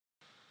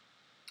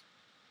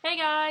Hey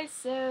guys,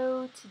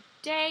 so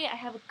today I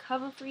have a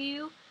cover for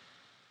you.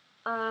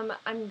 I'm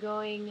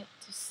going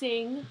to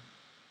sing.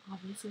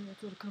 Obviously,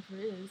 that's what a cover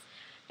is.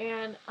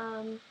 And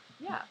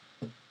yeah,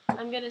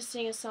 I'm gonna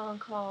sing a song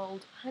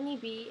called Honey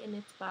Bee, and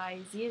it's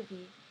by Zee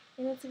Avi,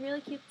 and it's a really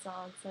cute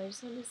song. So I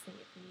just wanted to sing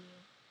it for you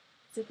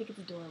because I think it's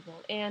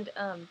adorable. And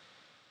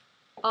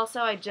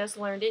also, I just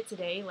learned it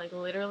today, like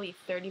literally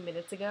 30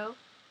 minutes ago.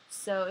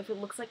 So if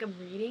it looks like I'm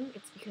reading,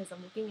 it's because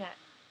I'm looking at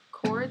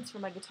chords for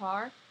my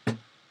guitar.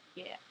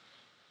 Yeah.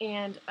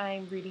 And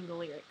I'm reading the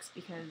lyrics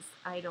because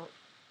I don't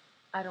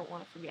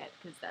want to forget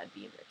because that'd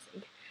be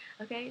embarrassing.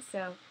 Okay,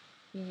 so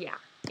yeah,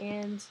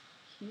 and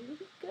here we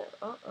go.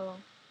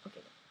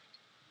 Okay,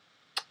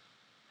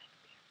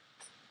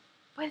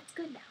 but it's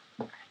good now.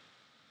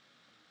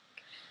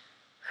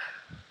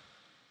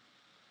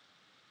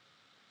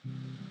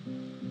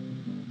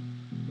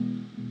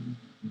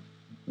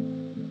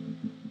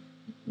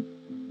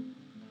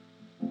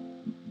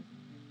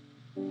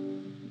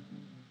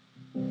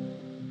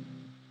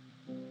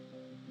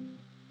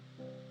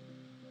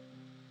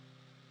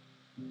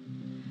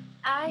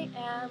 I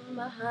am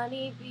a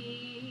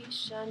honeybee,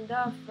 shunned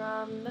off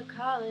from the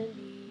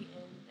colony,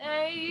 and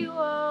they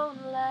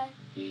won't let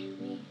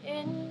me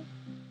in.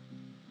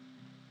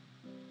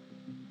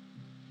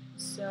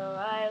 So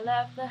I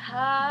left the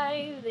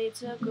hive, they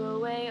took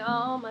away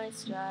all my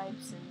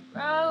stripes and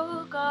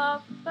broke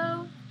off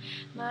both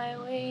my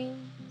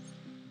wings.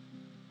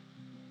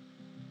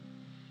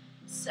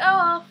 So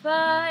I'll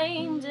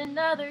find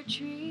another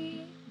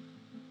tree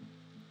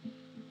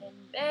and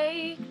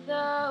make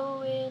the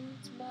wind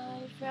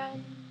my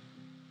friend.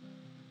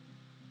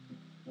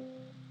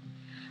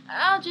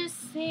 I'll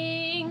just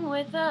sing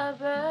with the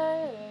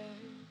birds,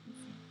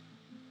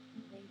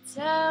 they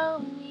tell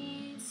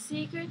me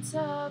secrets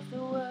of the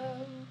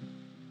world.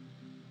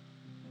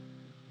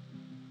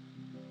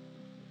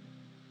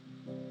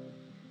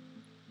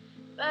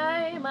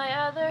 By my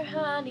other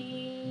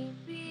honey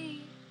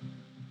bee,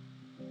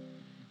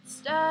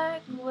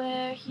 stuck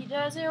where he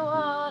doesn't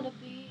want to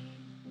be.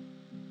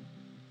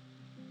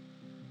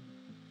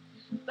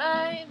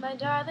 By my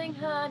darling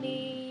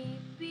honey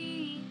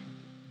bee,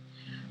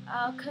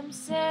 I'll come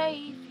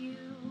save you,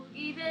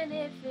 even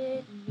if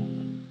it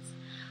means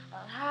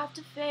I'll have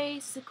to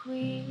face the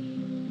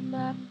queen.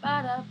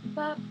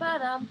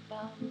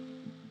 Ba-ba-da-ba-ba-dum-bum.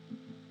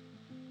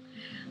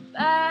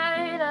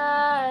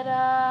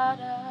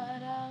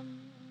 Ba-da-da-da-dum.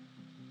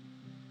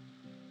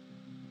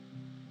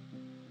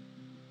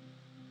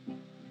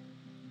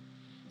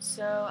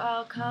 So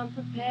I'll come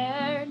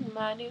prepared,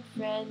 my new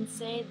friends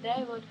say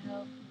they would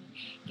help me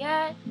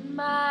get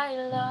my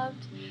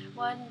loved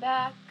one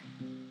back.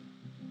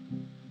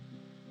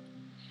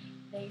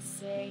 They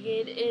say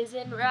it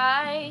isn't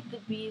right, the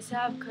bees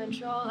have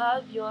control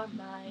of your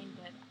mind,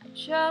 but I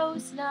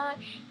chose not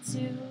to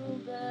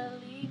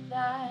believe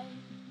that.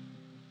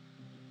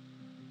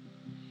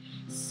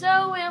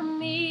 So we'll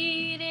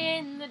meet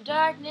in the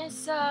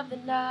darkness of the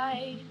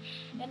night,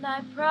 and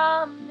I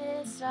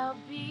promise I'll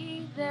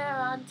be there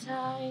on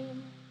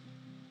time.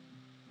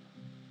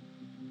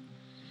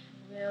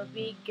 We'll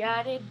be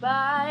guided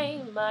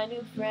by my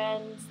new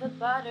friends, the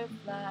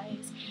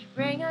butterflies,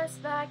 bring us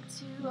back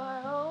to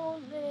our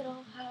own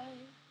little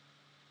hive.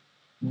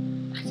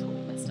 I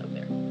totally messed up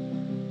there.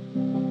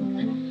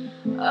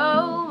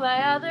 Oh,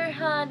 my other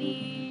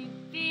honey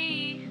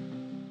bee,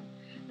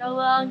 no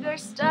longer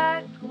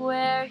stuck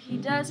where he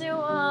doesn't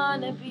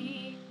want to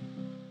be.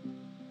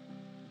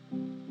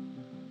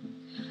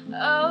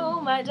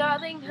 Oh, my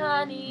darling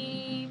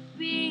honey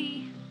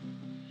bee,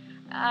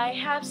 I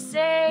have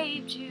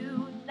saved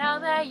you. Now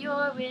that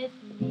you're with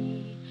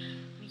me,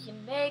 we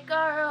can make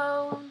our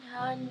own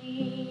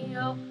honey.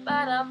 Oh,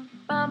 ba-dum,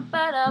 bum,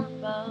 ba-dum,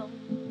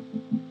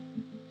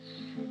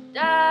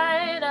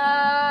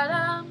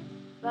 da-da-dum,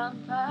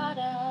 bum,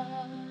 ba-da.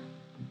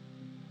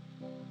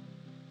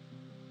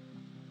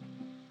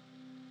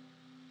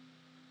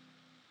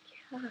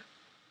 Yeah,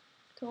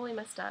 totally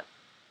messed up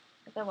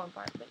at that one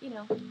part, but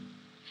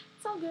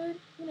it's all good.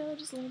 I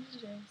just learned it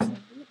today, so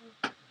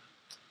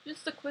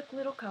just a quick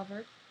little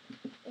cover.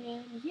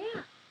 And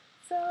yeah,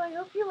 so I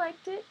hope you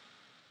liked it.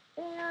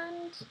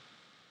 And,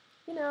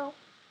 yeah.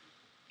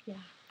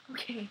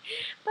 Okay,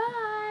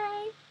 bye!